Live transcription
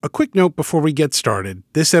A quick note before we get started.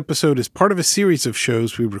 This episode is part of a series of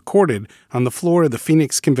shows we recorded on the floor of the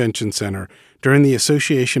Phoenix Convention Center during the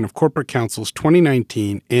Association of Corporate Counsel's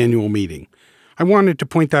 2019 annual meeting. I wanted to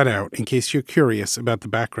point that out in case you're curious about the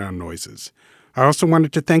background noises. I also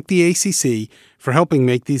wanted to thank the ACC for helping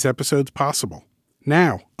make these episodes possible.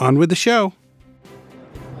 Now, on with the show.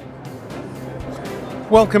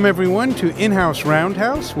 Welcome, everyone, to In-House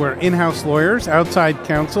Roundhouse, where in-house lawyers, outside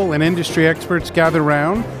counsel, and industry experts gather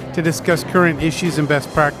round to discuss current issues and best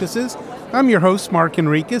practices. I'm your host, Mark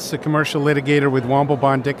Enriquez, a commercial litigator with Womble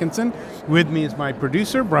Bond Dickinson. With me is my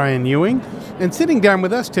producer, Brian Ewing. And sitting down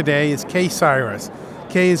with us today is Kay Cyrus.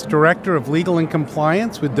 Kay is Director of Legal and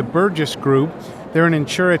Compliance with the Burgess Group. They're an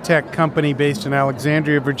insurtech company based in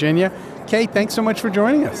Alexandria, Virginia. Kay, thanks so much for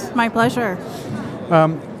joining us. My pleasure.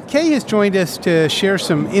 Kay has joined us to share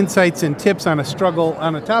some insights and tips on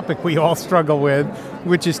a topic we all struggle with,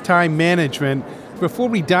 which is time management. Before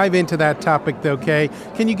we dive into that topic, though, Kay,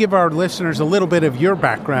 can you give our listeners a little bit of your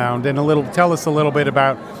background and tell us a little bit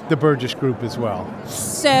about the Burgess Group as well?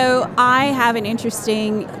 So I have an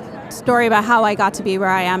interesting story about how I got to be where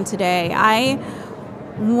I am today. I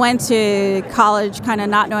went to college kind of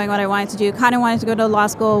not knowing what I wanted to do, kind of wanted to go to law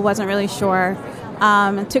school, wasn't really sure.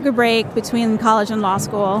 Took a break between college and law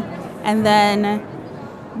school, and then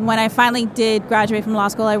when I finally did graduate from law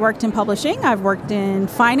school, I worked in publishing, I've worked in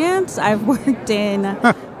finance, I've worked in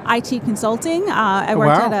IT consulting. I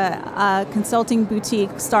worked at a consulting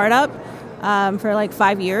boutique startup for like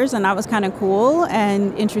 5 years, and that was kind of cool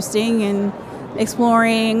and interesting and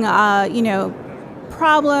exploring,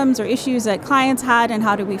 problems or issues that clients had and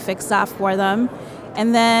how do we fix that for them.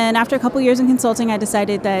 And then after a couple years in consulting, I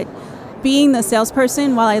decided that being the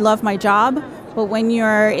salesperson, while I love my job, but when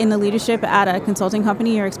you're in the leadership at a consulting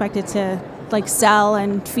company, you're expected to sell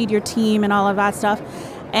and feed your team and all of that stuff.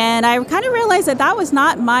 And I kind of realized that was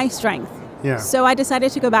not my strength. Yeah. So I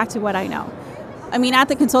decided to go back to what I know. I mean, at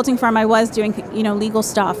the consulting firm, I was doing, legal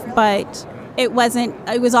stuff, but it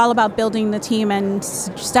was all about building the team and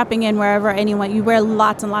stepping in wherever you wear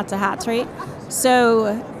lots and lots of hats, right?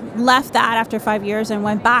 So left that after 5 years and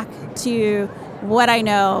went back to what I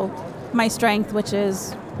know, my strength, which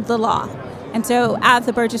is the law. And so at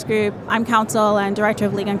the Burgess Group, I'm counsel and director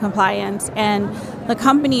of legal and compliance. And the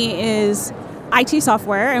company is IT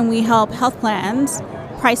software, and we help health plans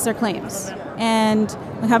price their claims. And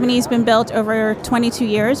the company's been built over 22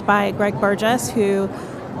 years by Greg Burgess, who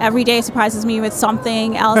every day surprises me with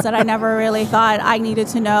something else that I never really thought I needed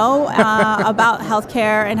to know about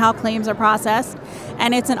healthcare and how claims are processed.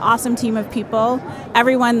 And it's an awesome team of people.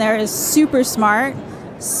 Everyone there is super smart,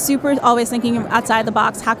 super always thinking outside the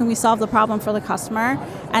box. How can we solve the problem for the customer?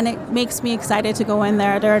 And it makes me excited to go in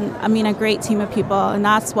there. They're, a great team of people, and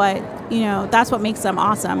that's what makes them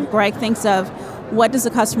awesome. Greg thinks of what does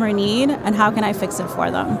the customer need and how can I fix it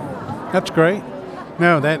for them. That's great.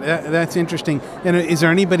 No, that's interesting. And is there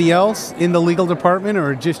anybody else in the legal department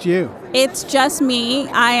or just you? It's just me.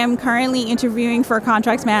 I am currently interviewing for a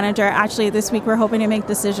contracts manager. Actually, this week we're hoping to make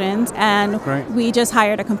decisions, and we just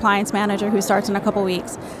hired a compliance manager who starts in a couple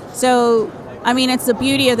weeks. So, it's the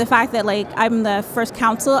beauty of the fact that I'm the first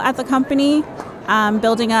counsel at the company,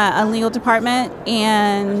 building a legal department,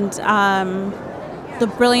 and the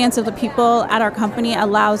brilliance of the people at our company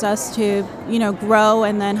allows us to, grow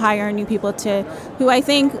and then hire new people who I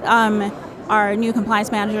think our new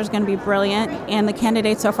compliance manager is going to be brilliant. And the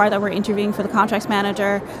candidates so far that we're interviewing for the contracts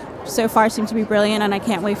manager so far seem to be brilliant, and I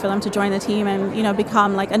can't wait for them to join the team and,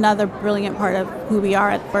 become another brilliant part of who we are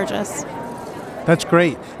at Burgess. That's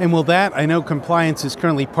great. And I know compliance is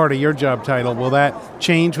currently part of your job title. Will that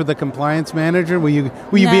change with the compliance manager? Will you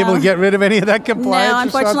be able to get rid of any of that compliance?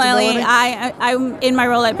 No, unfortunately, I'm in my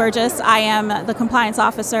role at Burgess. I am the compliance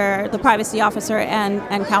officer, the privacy officer,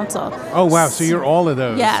 and counsel. Oh, wow. So you're all of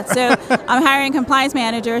those. Yeah. So I'm hiring a compliance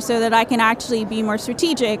manager so that I can actually be more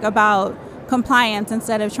strategic about compliance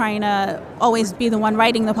instead of trying to always be the one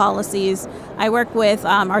writing the policies. I work with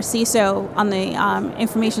our CISO on the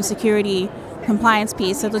information security compliance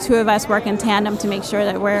piece. So the two of us work in tandem to make sure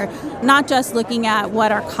that we're not just looking at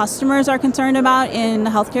what our customers are concerned about in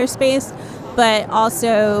the healthcare space, but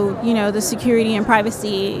also, the security and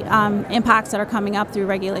privacy impacts that are coming up through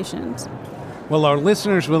regulations. Well, our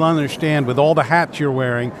listeners will understand with all the hats you're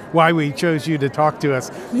wearing why we chose you to talk to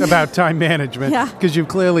us about time management, because you've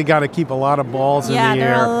clearly got to keep a lot of balls in the air. Yeah,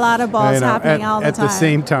 there are a lot of balls happening all the time. At the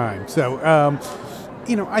same time. So,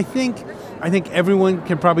 I think everyone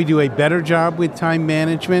can probably do a better job with time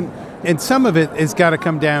management, and some of it has got to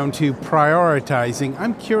come down to prioritizing.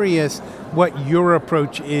 I'm curious what your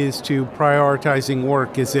approach is to prioritizing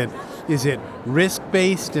work. Is it Is it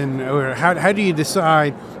risk-based, or how do you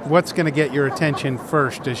decide what's going to get your attention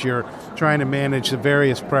first as you're trying to manage the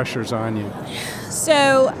various pressures on you?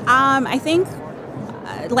 So I think,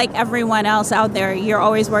 like everyone else out there, you're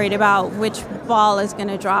always worried about which ball is going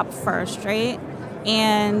to drop first, right?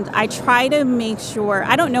 And I try to make sure,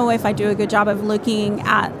 I don't know if I do a good job of looking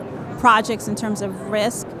at projects in terms of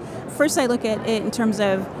risk. First, I look at it in terms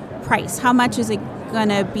of price. How much is it going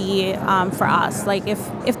to be for us? Like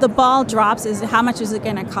if the ball drops, how much is it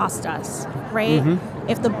going to cost us, right? Mm-hmm.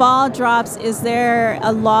 If the ball drops, is there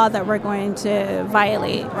a law that we're going to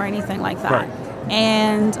violate or anything like that? Right.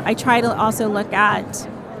 And I try to also look at,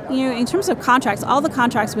 in terms of contracts, all the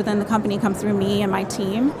contracts within the company come through me and my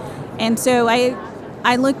team. And so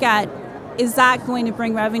I look at, is that going to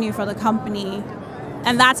bring revenue for the company?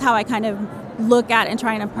 And that's how I kind of look at and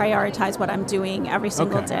trying to prioritize what I'm doing every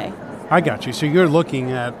single day. I got you. So you're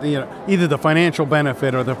looking at either the financial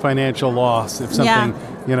benefit or the financial loss if something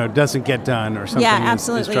doesn't get done or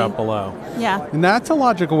something is dropped below. Yeah. And that's a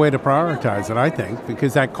logical way to prioritize it, I think,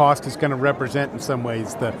 because that cost is going to represent in some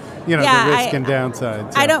ways the the risk and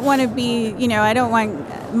downside. So. I don't want to be, I don't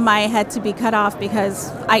want my head to be cut off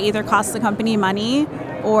because I either cost the company money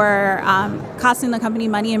or costing the company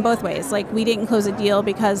money in both ways. Like we didn't close a deal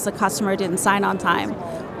because the customer didn't sign on time,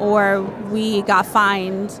 or we got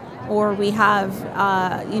fined, or we have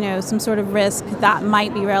some sort of risk that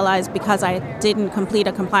might be realized because I didn't complete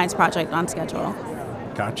a compliance project on schedule.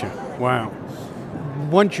 Gotcha. Wow.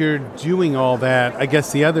 Once you're doing all that, I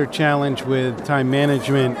guess the other challenge with time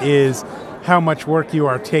management is how much work you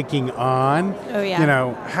are taking on. Oh,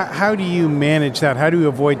 yeah. How do you manage that? How do you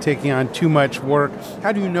avoid taking on too much work?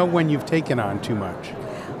 How do you know when you've taken on too much?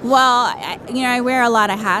 Well, I wear a lot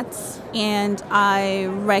of hats, and I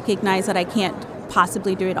recognize that I can't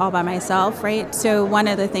possibly do it all by myself, right? So one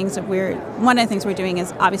of the things we're doing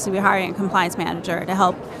is obviously we're hiring a compliance manager to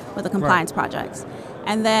help with the compliance projects.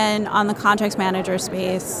 And then on the contracts manager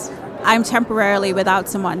space, I'm temporarily without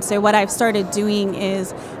someone. So what I've started doing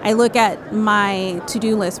is I look at my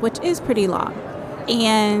to-do list, which is pretty long,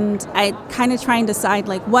 and I kind of try and decide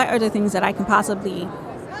like what are the things that I can possibly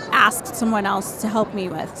ask someone else to help me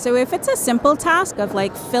with. So if it's a simple task of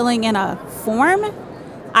like filling in a form,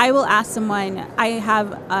 I will ask someone. I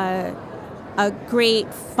have a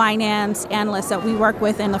great finance analyst that we work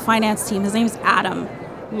with in the finance team. His name is Adam.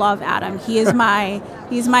 Love Adam. He's my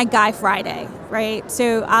guy Friday, right?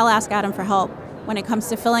 So I'll ask Adam for help when it comes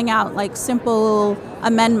to filling out like simple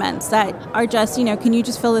amendments that are just, can you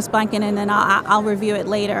just fill this blank in and then I'll review it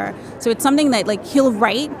later. So it's something that like he'll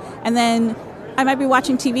write, and then I might be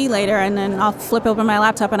watching TV later and then I'll flip open my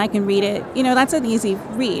laptop and I can read it. That's an easy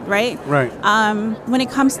read, right? Right. When it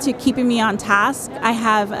comes to keeping me on task, I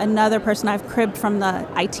have another person I've cribbed from the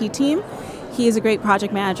IT team. He is a great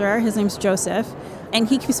project manager. His name's Joseph, and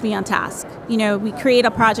he keeps me on task. We create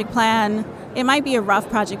a project plan. It might be a rough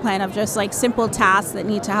project plan of just like simple tasks that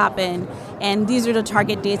need to happen, and these are the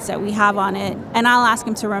target dates that we have on it, and I'll ask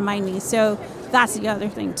him to remind me. So that's the other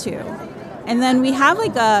thing too. And then we have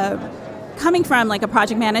coming from like a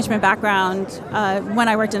project management background, when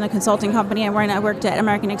I worked in a consulting company and when I worked at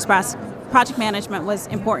American Express, project management was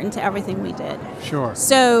important to everything we did. Sure.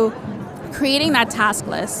 So creating that task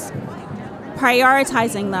list,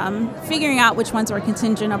 prioritizing them, figuring out which ones were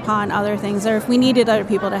contingent upon other things or if we needed other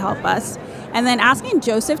people to help us, and then asking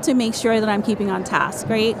Joseph to make sure that I'm keeping on task,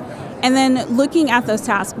 right? And then looking at those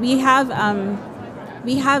tasks, we have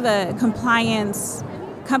a compliance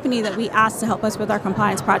company that we ask to help us with our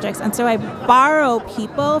compliance projects, and so I borrow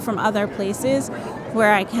people from other places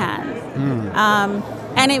where I can.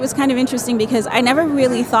 And it was kind of interesting because I never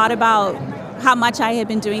really thought about how much I had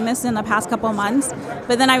been doing this in the past couple of months,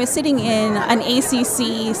 but then I was sitting in an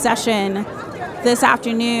ACC session this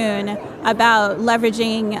afternoon about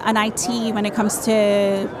leveraging an IT when it comes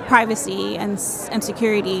to privacy and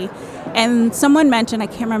security, and someone mentioned, I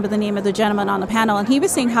can't remember the name of the gentleman on the panel, and he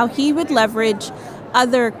was saying how he would leverage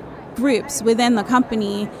other groups within the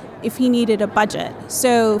company if he needed a budget.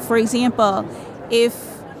 So, for example, if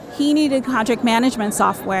he needed contract management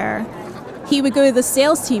software, he would go to the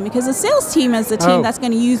sales team because the sales team is the team that's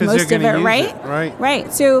going to use most of it, right?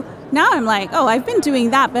 Right. So now I'm like, I've been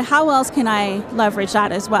doing that, but how else can I leverage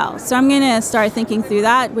that as well? So I'm going to start thinking through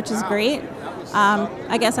that, which is great.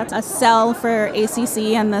 I guess that's a sell for ACC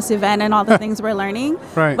and this event and all the things we're learning.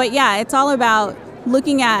 Right. But yeah, it's all about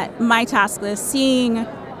looking at my task list, seeing,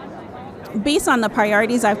 based on the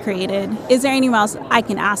priorities I've created, is there anyone else I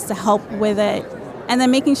can ask to help with it? And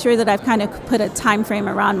then making sure that I've kind of put a time frame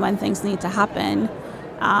around when things need to happen.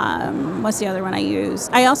 What's the other one I use?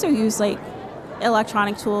 I also use like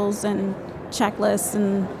electronic tools and checklists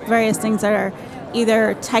and various things that are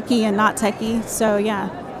either techie and not techie. So yeah.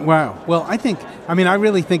 Wow. Well, I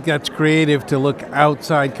really think that's creative to look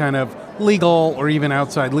outside kind of legal or even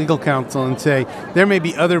outside legal counsel and say there may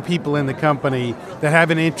be other people in the company that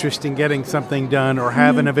have an interest in getting something done or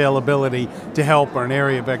have an availability to help or an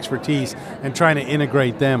area of expertise and trying to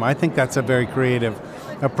integrate them. I think that's a very creative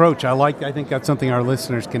approach. I think that's something our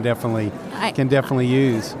listeners can definitely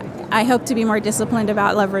use. I hope to be more disciplined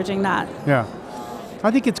about leveraging that. Yeah. I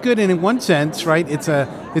think it's good, and in one sense, right? It's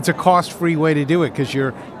a cost-free way to do it because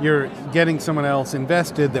you're getting someone else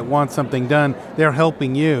invested that wants something done. They're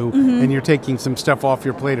helping you, and you're taking some stuff off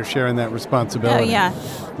your plate or sharing that responsibility. Oh, yeah.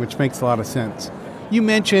 Which makes a lot of sense. You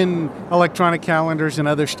mentioned electronic calendars and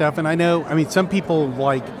other stuff, and some people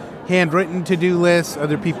like handwritten to-do lists.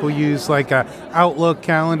 Other people use like a Outlook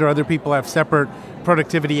calendar. Other people have separate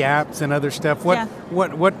productivity apps and other stuff.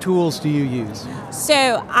 What tools do you use?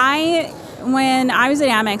 So when I was at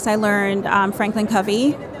Amex, I learned Franklin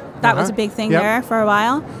Covey. That was a big thing there for a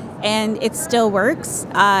while, and it still works.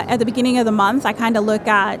 At the beginning of the month, I kind of look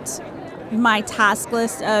at my task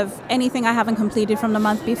list of anything I haven't completed from the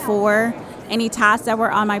month before, any tasks that were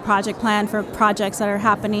on my project plan for projects that are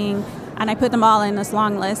happening, and I put them all in this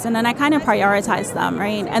long list, and then I kind of prioritize them,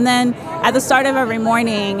 right? And then at the start of every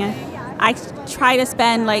morning, I try to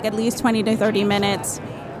spend like at least 20 to 30 minutes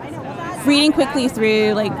reading quickly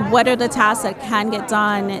through like what are the tasks that can get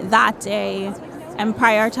done that day and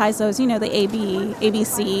prioritize those, the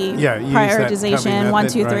ABC prioritization, 1,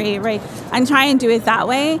 2, 3, right? And try and do it that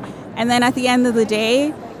way. And then at the end of the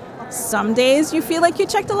day, some days you feel like you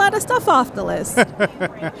checked a lot of stuff off the list.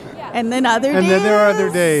 And then there are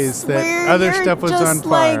other days that other stuff was on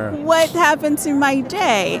fire. Like, what happened to my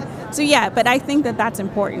day? So yeah, but I think that that's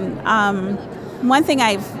important. One thing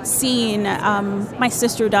I've seen my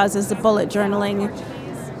sister does is the bullet journaling.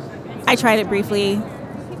 I tried it briefly.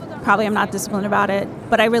 Probably I'm not disciplined about it,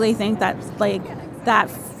 but I really think that that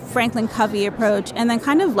Franklin Covey approach, and then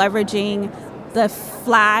kind of leveraging the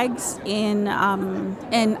flags in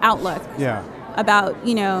Outlook. Yeah. About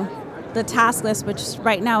the task list, which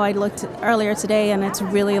right now I looked earlier today and it's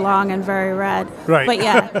really long and very red. Right.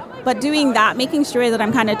 But but doing that, making sure that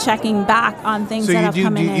I'm kind of checking back on things that have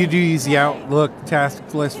come in. So you do use the Outlook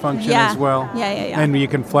task list function as well? Yeah. And you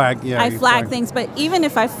can flag, I flag things, but even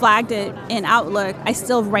if I flagged it in Outlook, I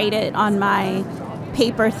still write it on my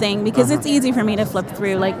paper thing because it's easy for me to flip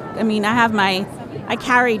through. I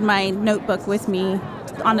carried my notebook with me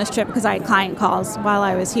on this trip because I had client calls while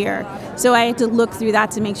I was here. So I had to look through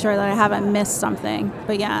that to make sure that I haven't missed something.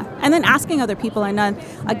 But yeah. And then asking other people,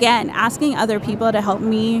 asking other people to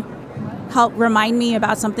help remind me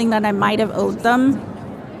about something that I might have owed them.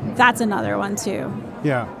 That's another one too.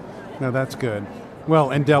 Yeah. No, that's good.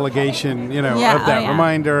 Well, and delegation, of that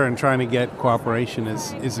reminder and trying to get cooperation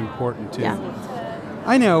is important too. Yeah.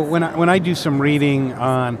 I know when I do some reading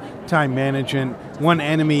on time management, one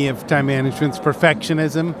enemy of time management is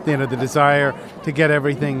perfectionism, the desire to get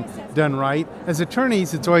everything done right. As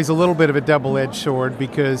attorneys, it's always a little bit of a double-edged sword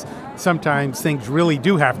because sometimes things really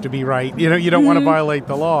do have to be right. You don't want to violate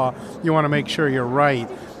the law. You want to make sure you're right.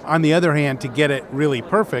 On the other hand, to get it really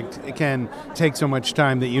perfect, it can take so much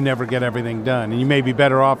time that you never get everything done. And you may be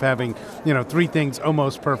better off having, 3 things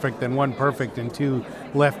almost perfect than 1 perfect and 2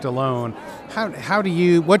 left alone.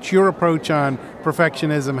 What's your approach on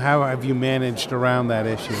perfectionism? How have you managed around that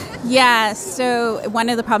issue? Yeah, so one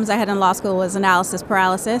of the problems I had in law school was analysis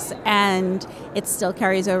paralysis, and it still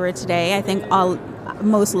carries over today. I think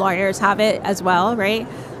most lawyers have it as well, right?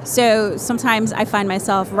 So sometimes I find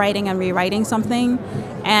myself writing and rewriting something,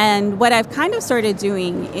 and what I've kind of started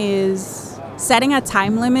doing is setting a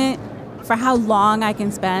time limit for how long I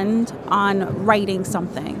can spend on writing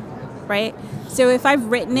something, right? So if I've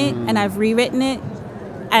written it and I've rewritten it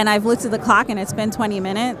and I've looked at the clock and it's been 20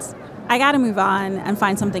 minutes, I got to move on and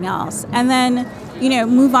find something else. And then,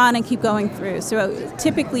 move on and keep going through. So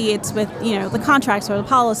typically it's with, the contracts or the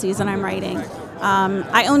policies that I'm writing.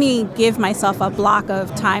 I only give myself a block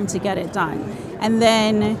of time to get it done. And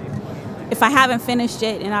then if I haven't finished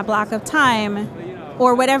it in that block of time,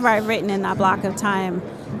 or whatever I've written in that block of time,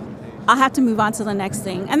 I'll have to move on to the next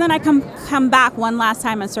thing. And then I come back one last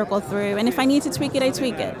time and circle through. And if I need to tweak it, I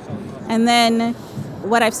tweak it. And then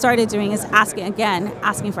what I've started doing is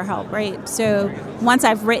asking for help, right? So once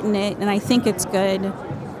I've written it and I think it's good,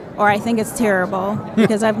 or I think it's terrible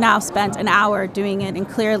because I've now spent an hour doing it and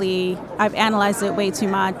clearly I've analyzed it way too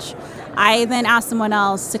much. I then ask someone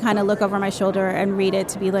else to kind of look over my shoulder and read it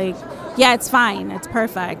to be like, yeah, it's fine, it's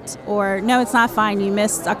perfect. Or, no, it's not fine, you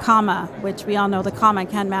missed a comma, which we all know the comma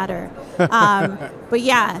can matter. But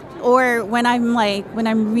yeah, or when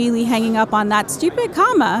I'm really hanging up on that stupid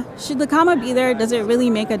comma, should the comma be there? Does it really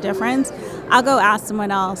make a difference? I'll go ask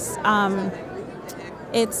someone else.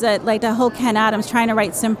 It's like the whole Ken Adams trying to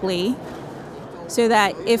write simply, so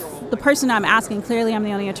that if the person I'm asking, clearly I'm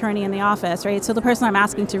the only attorney in the office, right? So the person I'm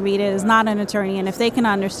asking to read it is not an attorney, and if they can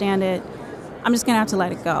understand it, I'm just going to have to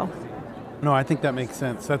let it go. No, I think that makes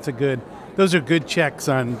sense. Those are good checks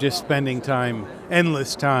on just spending time,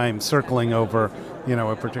 endless time, circling over,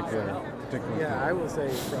 a particular Yeah, I will say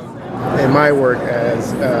in my work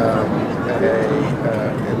as in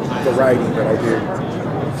the writing that I do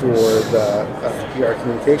for the PR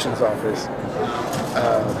communications office,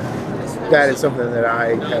 that is something that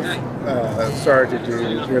I have started to do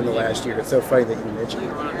here in the last year. It's so funny that you mentioned it,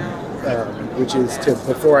 which is to,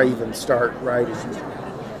 before I even start writing,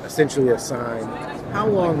 essentially assign how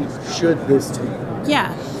long should this take?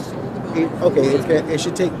 Yeah. It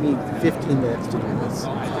should take me 15 minutes to do this.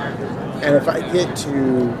 And if I get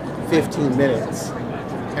to 15 minutes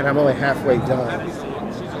and I'm only halfway done,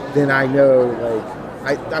 then I know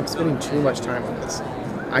I'm spending too much time on this.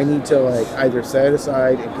 I need to either set it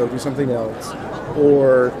aside and go do something else,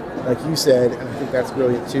 or like you said, and I think that's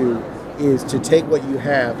brilliant too, is to take what you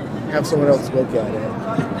have someone else look at it,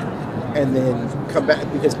 and then come back,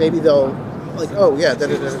 because maybe they'll oh yeah,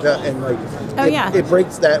 and it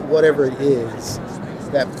breaks that whatever it is,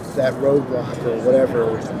 that roadblock or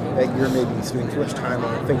whatever that you're maybe spending too much time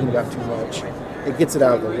on, thinking about too much. It gets it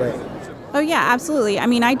out of the way. Oh yeah, absolutely. I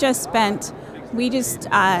mean,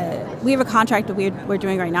 we have a contract that we're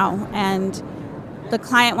doing right now, and the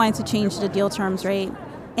client wanted to change the deal terms, right?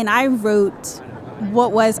 And I wrote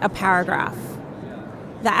what was a paragraph.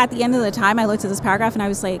 That at the end of the time, I looked at this paragraph and I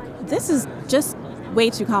was like, this is just way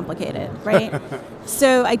too complicated, right?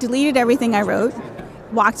 So I deleted everything I wrote,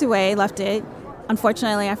 walked away, left it.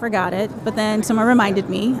 Unfortunately, I forgot it, but then someone reminded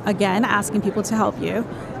me, again, asking people to help you.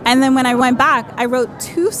 And then when I went back, I wrote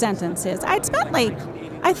 2 sentences. I'd spent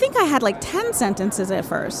I think I had 10 sentences at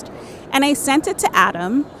first. And I sent it to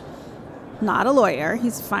Adam, not a lawyer,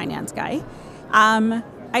 he's a finance guy.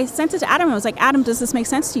 I sent it to Adam and I was like, Adam, does this make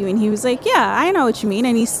sense to you? And he was like, yeah, I know what you mean.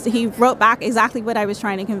 And he wrote back exactly what I was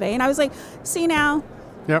trying to convey. And I was like, see now?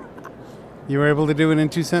 Yep. You were able to do it in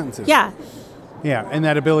 2 sentences. Yeah. Yeah, and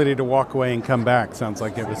that ability to walk away and come back sounds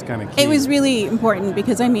like it was kind of key. It was really important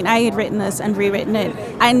because, I had written this and rewritten it.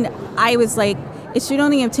 And I was like, it should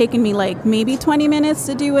only have taken me maybe 20 minutes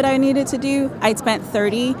to do what I needed to do. I'd spent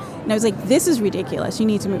 30, and I was like, this is ridiculous. You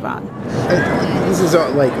need to move on. This is out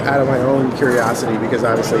of my own curiosity, because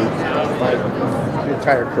obviously my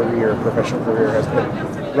entire professional career has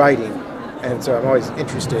been writing. And so I'm always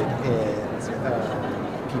interested in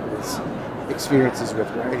people's experiences with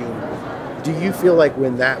writing. Do you feel like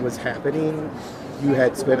when that was happening, you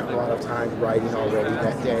had spent a lot of time writing already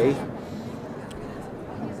that day?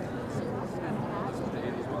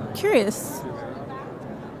 Curious.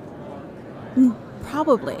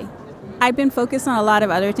 Probably. I've been focused on a lot of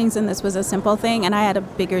other things, and this was a simple thing, and I had a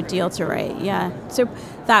bigger deal to write. Yeah. So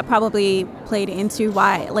that probably played into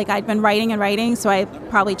why, I'd been writing and writing, so I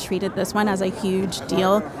probably treated this one as a huge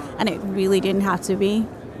deal, and it really didn't have to be.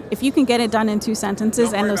 If you can get it done in 2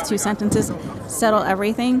 sentences, and those 2 sentences settle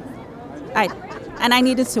everything, I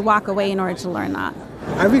needed to walk away in order to learn that.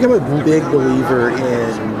 I've become a big believer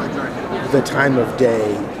in the time of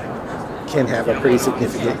day can have a pretty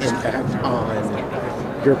significant impact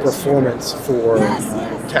on your performance for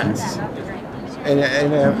tests. And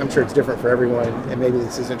I'm sure it's different for everyone, and maybe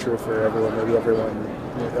this isn't true for everyone, maybe everyone,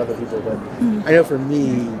 other people, but I know for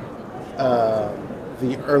me,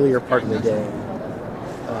 the earlier part of the day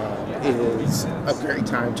is a great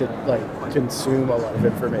time to consume a lot of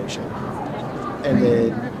information. And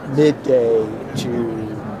then midday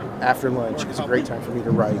to after lunch is a great time for me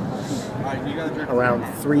to write. Around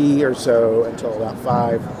 3 or so until about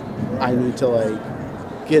 5, I need to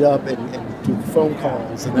get up and do phone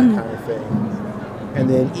calls and that kind of thing. And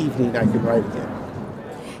then evening I can write again.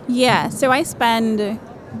 Yeah, so I spend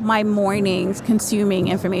my mornings consuming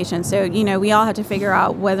information. So, we all had to figure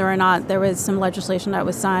out whether or not there was some legislation that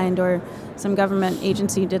was signed or some government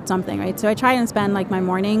agency did something, right? So I try and spend my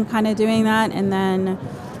morning kind of doing that. And then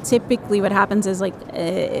typically what happens is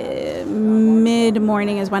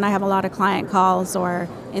mid-morning is when I have a lot of client calls or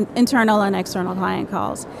internal and external client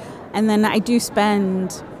calls. And then I do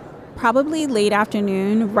spend probably late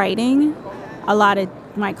afternoon writing a lot of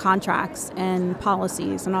my contracts and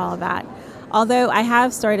policies and all of that. Although I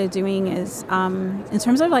have started doing is, in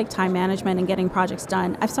terms of like time management and getting projects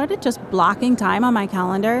done, I've started just blocking time on my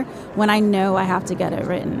calendar when I know I have to get it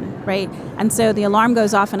written, right? And so the alarm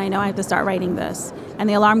goes off and I know I have to start writing this. And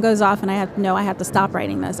the alarm goes off and I know I have to stop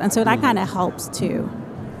writing this. And so that kind of helps too.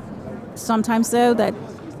 Sometimes though, that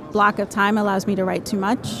block of time allows me to write too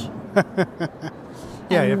much.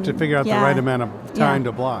 Yeah, you have to figure out the right amount of time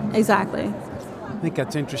to block. Exactly. I think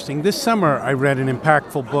that's interesting. This summer, I read an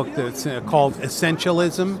impactful book that's called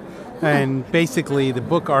Essentialism. And basically, the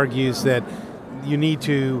book argues that you need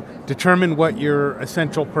to determine what your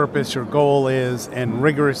essential purpose or goal is and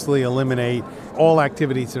rigorously eliminate all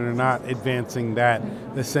activities that are not advancing that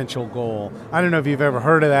essential goal. I don't know if you've ever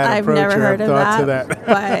heard of that I've approach never or heard have of thoughts that, of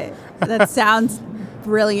that. But that sounds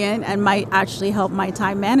brilliant and might actually help my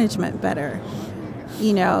time management better.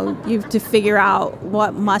 You know, you have to figure out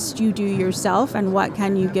what must you do yourself and what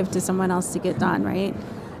can you give to someone else to get done, right?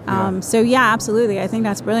 So yeah, absolutely. I think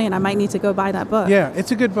that's brilliant. I might need to go buy that book. Yeah,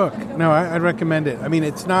 it's a good book. No, I'd recommend it. I mean,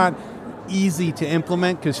 it's not easy to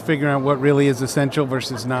implement because figuring out what really is essential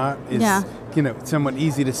versus not is, somewhat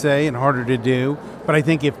easy to say and harder to do. But I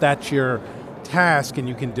think if that's your task and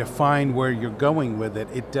you can define where you're going with it,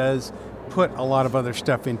 it does put a lot of other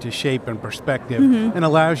stuff into shape and perspective and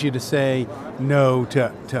allows you to say no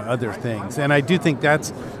to other things. And I do think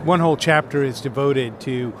that's one whole chapter is devoted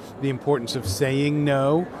to the importance of saying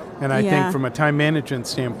no. And I think from a time management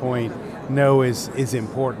standpoint, no is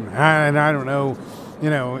important. And I don't know,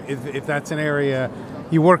 if that's an area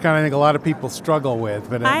you work on, I think a lot of people struggle with,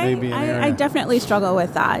 but it may be an area. I definitely struggle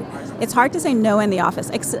with that. It's hard to say no in the office.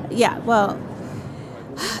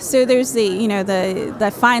 So there's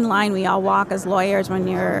the fine line we all walk as lawyers when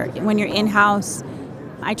you're in-house.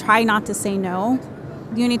 I try not to say no.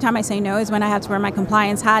 The only time I say no is when I have to wear my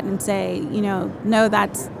compliance hat and say, no,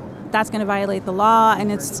 that's going to violate the law.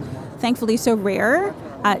 And it's thankfully so rare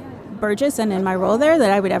at Burgess and in my role there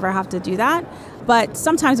that I would ever have to do that. But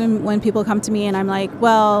sometimes when people come to me and I'm like,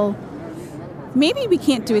 well, maybe we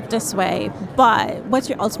can't do it this way, but what's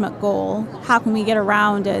your ultimate goal? How can we get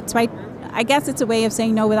around it? So I guess it's a way of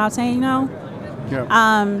saying no without saying no.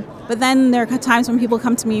 Yeah. But then there are times when people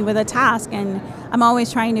come to me with a task and I'm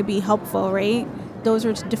always trying to be helpful, right? Those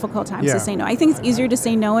are difficult times to say no. I think it's easier to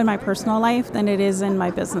say no in my personal life than it is in my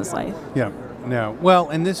business life. Yeah. No. Well,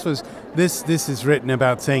 and this is written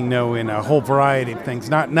about saying no in a whole variety of things,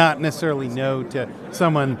 not necessarily no to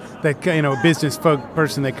someone that, a business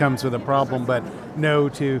person that comes with a problem, but no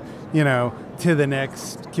to, to the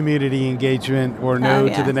next community engagement or no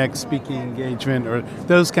to the next speaking engagement or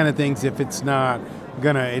those kind of things if it's not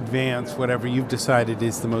going to advance whatever you've decided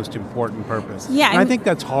is the most important purpose. Yeah. And I think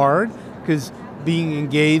that's hard because being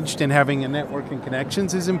engaged and having a network and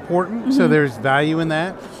connections is important, so there's value in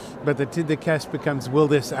that. But the test becomes, will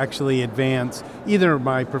this actually advance either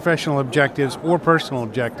my professional objectives or personal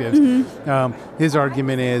objectives? His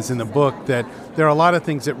argument is in the book that there are a lot of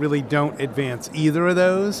things that really don't advance either of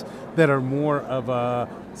those, that are more of a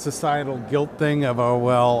societal guilt thing of,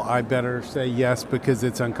 I better say yes because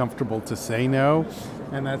it's uncomfortable to say no.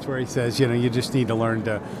 And that's where he says, you just need to learn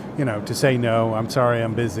to, to say no, I'm sorry,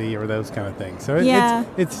 I'm busy, or those kind of things. So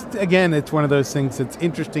it's one of those things that's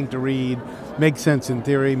interesting to read, makes sense in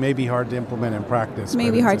theory, maybe hard to implement in practice.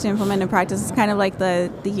 Maybe hard to implement in practice. It's kind of like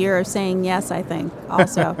the year of saying yes, I think,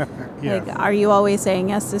 also. Like, are you always saying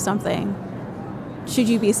yes to something? Should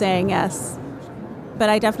you be saying yes? But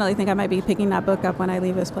I definitely think I might be picking that book up when I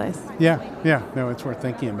leave this place. Yeah. No, it's worth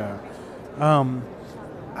thinking about.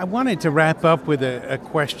 I wanted to wrap up with a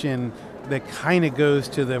question that kind of goes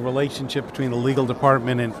to the relationship between the legal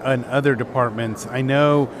department and other departments. I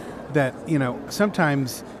know that,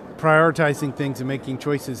 sometimes prioritizing things and making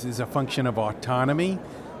choices is a function of autonomy.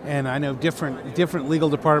 And I know different legal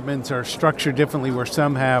departments are structured differently, where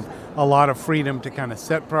some have a lot of freedom to kind of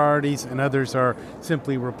set priorities and others are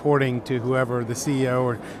simply reporting to whoever the CEO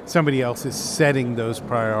or somebody else is setting those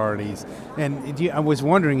priorities. And I was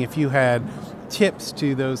wondering if you had tips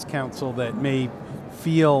to those counsel that may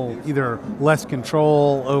feel either less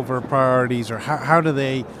control over priorities, or how do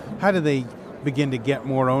they begin to get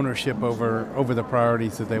more ownership over the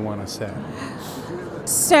priorities that they want to set?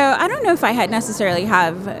 So I don't know if I necessarily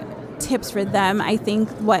have tips for them. I think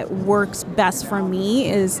what works best for me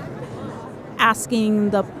is asking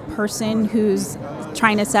the person who's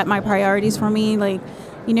trying to set my priorities for me, like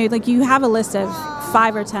you have a list of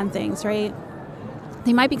 5 or 10 things, right?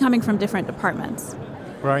 They might be coming from different departments.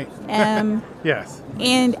 Right. Yes.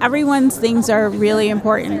 And everyone's things are really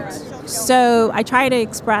important. So I try to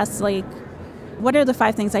express what are the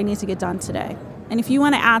 5 things I need to get done today? And if you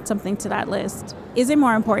want to add something to that list, is it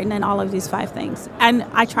more important than all of these 5 things? And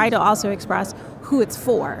I try to also express who it's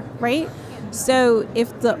for, right? So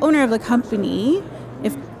if the owner of the company,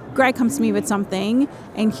 if Greg comes to me with something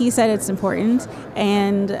and he said it's important,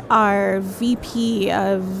 and our VP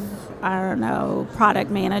of, product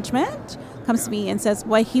management comes to me and says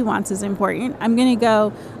what he wants is important, I'm going to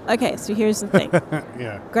go, okay, so here's the thing.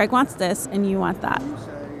 Yeah. Greg wants this and you want that.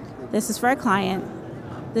 This is for a client.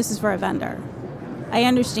 This is for a vendor. I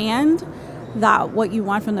understand that what you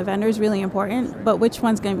want from the vendor is really important, but which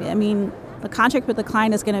one's going to be, the contract with the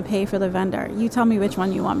client is going to pay for the vendor. You tell me which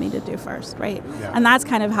one you want me to do first, right? Yeah. And that's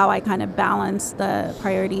kind of how I kind of balance the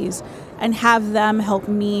priorities and have them help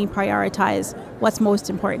me prioritize what's most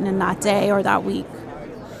important in that day or that week.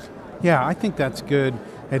 Yeah, I think that's good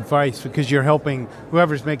advice because you're helping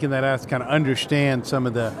whoever's making that ask kind of understand some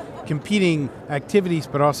of the competing activities,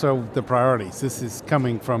 but also the priorities. This is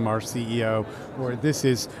coming from our CEO, or this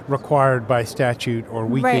is required by statute, or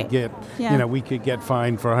we Right. could get, Yeah. we could get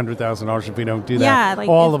fined for $100,000 if we don't do that. Yeah, like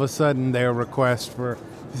all if- of a sudden, their request for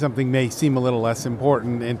something may seem a little less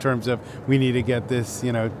important in terms of we need to get this,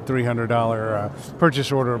 $300 purchase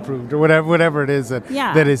order approved, or whatever it is that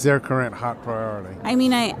Yeah. that is their current hot priority.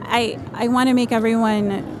 I want to make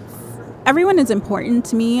everyone is important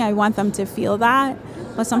to me. I want them to feel that.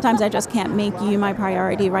 But sometimes I just can't make you my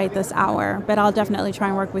priority right this hour. But I'll definitely try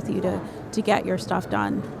and work with you to get your stuff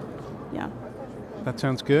done. Yeah. That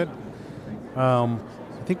sounds good. I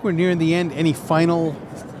think we're nearing the end. Any final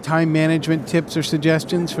time management tips or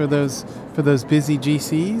suggestions for those busy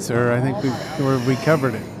GCs? Or I think we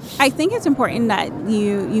covered it. I think it's important that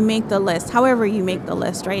you make the list, however you make the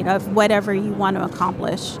list, right, of whatever you want to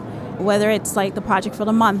accomplish, whether it's like the project for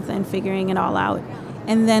the month and figuring it all out.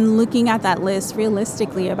 And then looking at that list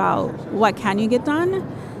realistically about what can you get done,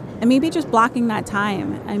 and maybe just blocking that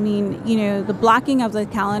time. The blocking of the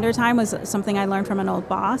calendar time was something I learned from an old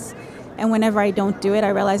boss. And whenever I don't do it, I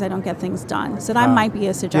realize I don't get things done. So that might be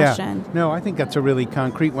a suggestion. Yeah. No, I think that's a really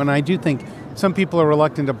concrete one. I do think some people are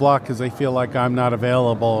reluctant to block because they feel like I'm not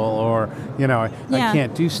available or, I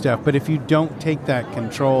can't do stuff. But if you don't take that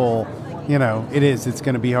control, it's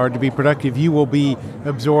going to be hard to be productive. You will be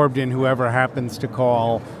absorbed in whoever happens to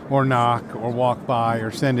call or knock or walk by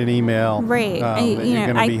or send an email. Right. That you're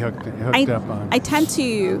going to be hooked up on.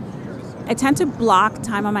 I tend to block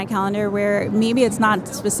time on my calendar where maybe it's not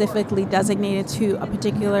specifically designated to a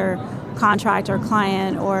particular contract or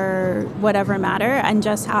client or whatever matter, and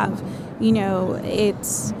just have,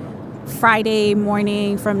 it's Friday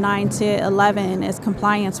morning from 9 to 11 is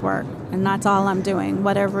compliance work, and that's all I'm doing,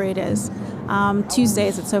 whatever it is.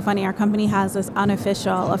 Tuesdays, it's so funny, our company has this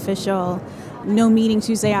official, no meeting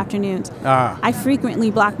Tuesday afternoons. I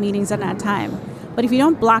frequently block meetings at that time. But if you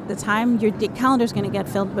don't block the time, your calendar's going to get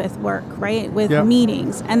filled with work, right? With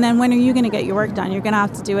meetings. And then when are you going to get your work done? You're going to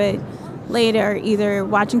have to do it later, either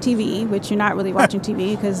watching TV, which you're not really watching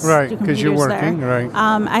TV because you're working, there. Right.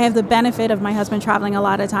 I have the benefit of my husband traveling a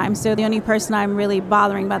lot of times. So the only person I'm really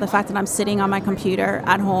bothering by the fact that I'm sitting on my computer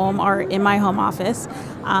at home or in my home office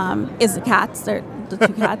is the cats. They're the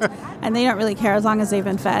 2 cats. And they don't really care as long as they've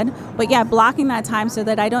been fed. But yeah, blocking that time so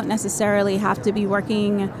that I don't necessarily have to be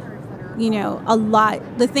working a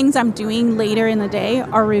lot. The things I'm doing later in the day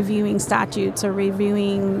are reviewing statutes or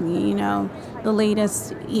reviewing, the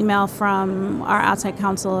latest email from our outside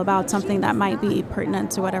counsel about something that might be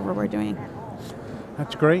pertinent to whatever we're doing.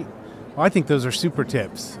 That's great. Well, I think those are super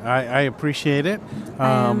tips. I appreciate it.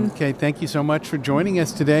 Okay, thank you so much for joining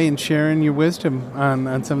us today and sharing your wisdom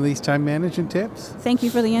on some of these time management tips. Thank you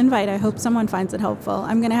for the invite. I hope someone finds it helpful.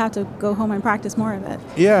 I'm going to have to go home and practice more of it.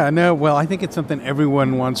 Yeah, no, well, I think it's something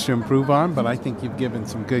everyone wants to improve on, but I think you've given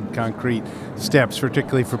some good concrete steps,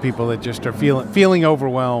 particularly for people that just are feeling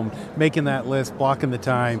overwhelmed. Making that list, blocking the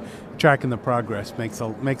time, tracking the progress makes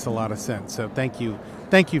a lot of sense. So thank you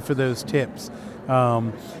for those tips.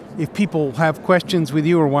 If people have questions with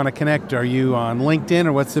you or want to connect, are you on LinkedIn,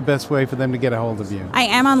 or what's the best way for them to get a hold of you? I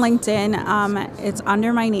am on LinkedIn. It's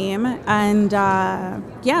under my name, and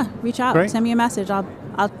reach out. Great. Send me a message.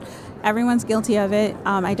 Everyone's guilty of it.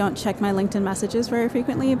 I don't check my LinkedIn messages very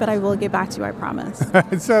frequently, but I will get back to you, I promise.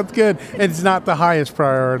 It sounds good. It's not the highest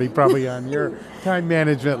priority probably on your time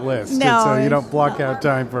management list. No, so you don't block out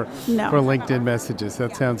time for No. LinkedIn messages.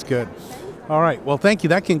 That sounds good. All right. Well, thank you.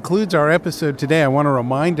 That concludes our episode today. I want to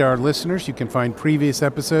remind our listeners you can find previous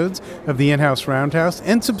episodes of the In-House Roundhouse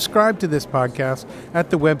and subscribe to this podcast at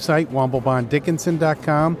the website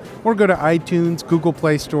womblebondickinson.com or go to iTunes, Google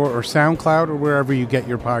Play Store, or SoundCloud, or wherever you get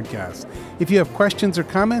your podcasts. If you have questions or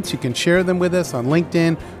comments, you can share them with us on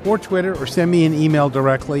LinkedIn or Twitter or send me an email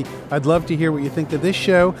directly. I'd love to hear what you think of this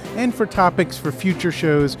show and for topics for future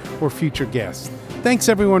shows or future guests. Thanks,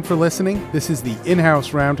 everyone, for listening. This is the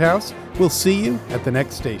In-House Roundhouse. We'll see you at the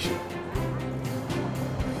next station.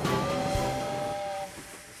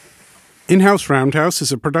 In-House Roundhouse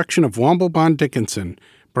is a production of Womble Bond Dickinson.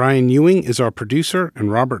 Brian Ewing is our producer,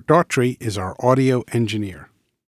 and Robert Daughtry is our audio engineer.